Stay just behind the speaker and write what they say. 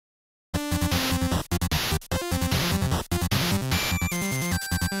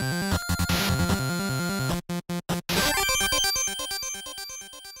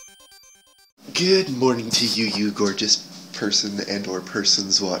Good morning to you, you gorgeous person and or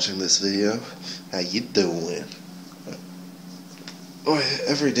persons watching this video. How you doing? Boy,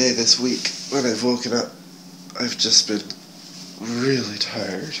 every day this week when I've woken up, I've just been really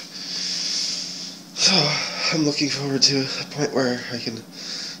tired. So, I'm looking forward to a point where I can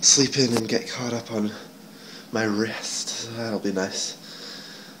sleep in and get caught up on my rest. So that'll be nice.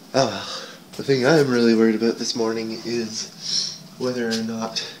 Oh well. The thing I'm really worried about this morning is whether or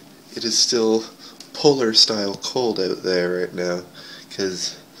not it is still polar style cold out there right now,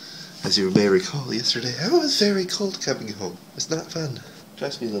 because as you may recall yesterday, I was very cold coming home. It's not fun.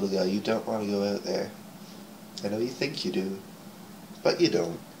 Trust me, little guy, you don't want to go out there. I know you think you do, but you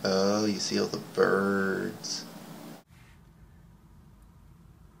don't. Oh, you see all the birds.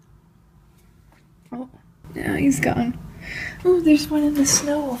 Oh, now he's gone. Oh, there's one in the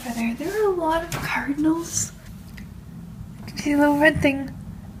snow over there. There are a lot of cardinals. See the little red thing?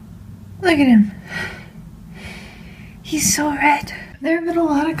 Look at him. He's so red. There have been a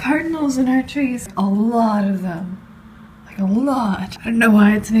lot of cardinals in our trees. A lot of them. Like a lot. I don't know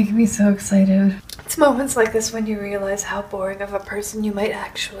why it's making me so excited. It's moments like this when you realize how boring of a person you might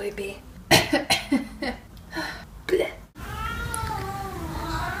actually be. Blech.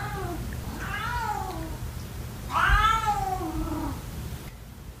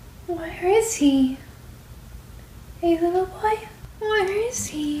 Where is he? Hey, little boy? Where is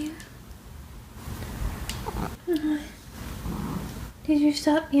he? Did you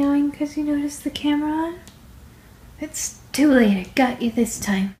stop meowing because you noticed the camera on? It's too late. I got you this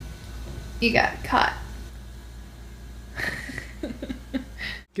time. You got caught.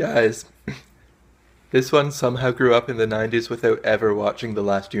 Guys, this one somehow grew up in the 90s without ever watching The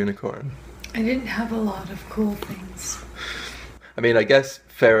Last Unicorn. I didn't have a lot of cool things. I mean, I guess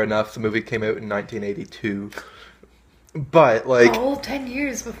fair enough, the movie came out in 1982. But like, oh, 10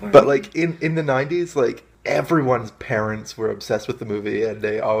 years before. But like in the 90s, like everyone's parents were obsessed with the movie and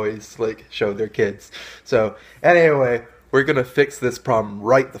they always like showed their kids. So anyway, we're gonna fix this problem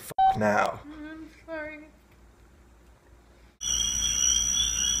right the fuck now. I'm sorry.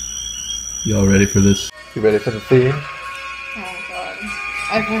 Y'all ready for this? You ready for the theme? Oh god.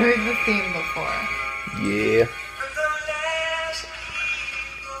 I've heard the theme before. Yeah.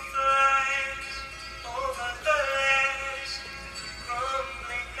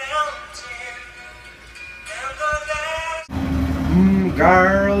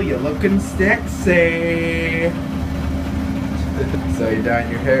 Girl, you're looking sexy. So you're dyeing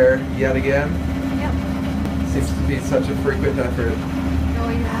your hair yet again? Yep. Seems to be such a frequent effort. No,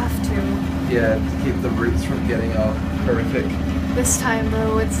 you have to. Yeah, to keep the roots from getting all horrific. This time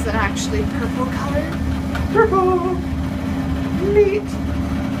though, it's an actually purple color. Purple! Neat!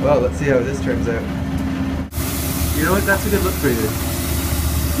 Well, let's see how this turns out. You know what? That's a good look for you.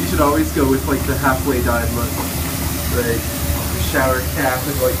 You should always go with like the halfway dyed look. Right? Shower cap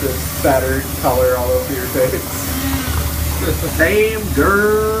and like this spattered color all over your face. Damn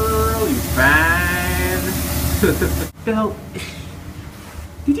girl, you fine. Bill,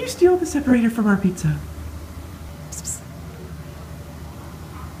 did you steal the separator from our pizza?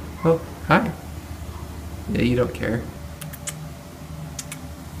 Oh, hi. Yeah, you don't care.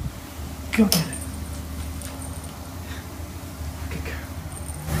 Go get it. Good girl.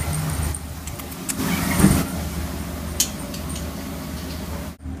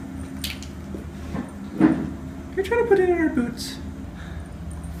 You're trying to put it in our boots.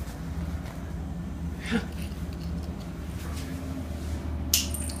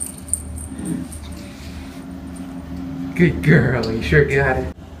 Good girl, you sure got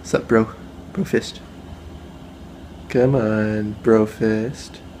it. What's up, bro? Bro fist. Come on, bro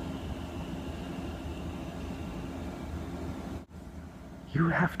fist. You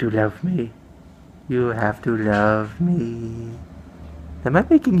have to love me. You have to love me. Am I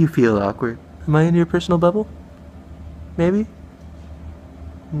making you feel awkward? Am I in your personal bubble? Maybe?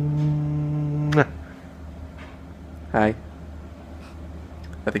 Mwah. Hi.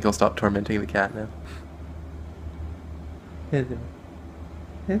 I think I'll stop tormenting the cat now. Hello.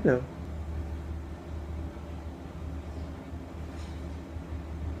 Hello.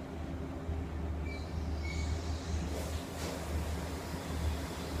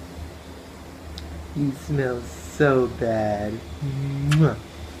 You smell so bad. Mwah.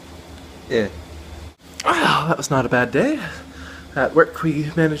 Yeah. Well, that was not a bad day. At work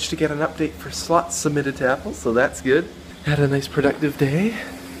we managed to get an update for slots submitted to Apple, so that's good. Had a nice productive day.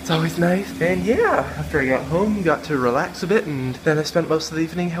 It's always nice. And yeah, after I got home, got to relax a bit, and then I spent most of the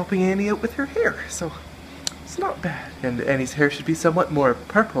evening helping Annie out with her hair, so it's not bad. And Annie's hair should be somewhat more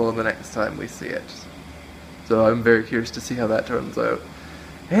purple the next time we see it. So I'm very curious to see how that turns out.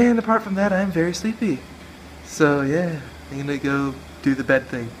 And apart from that, I'm very sleepy. So yeah, I'm gonna go do the bed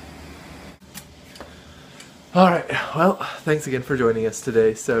thing. Alright, well, thanks again for joining us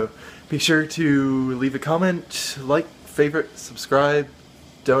today. So be sure to leave a comment, like, favorite, subscribe,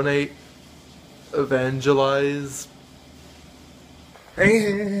 donate, evangelize,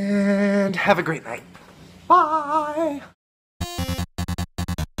 and have a great night. Bye!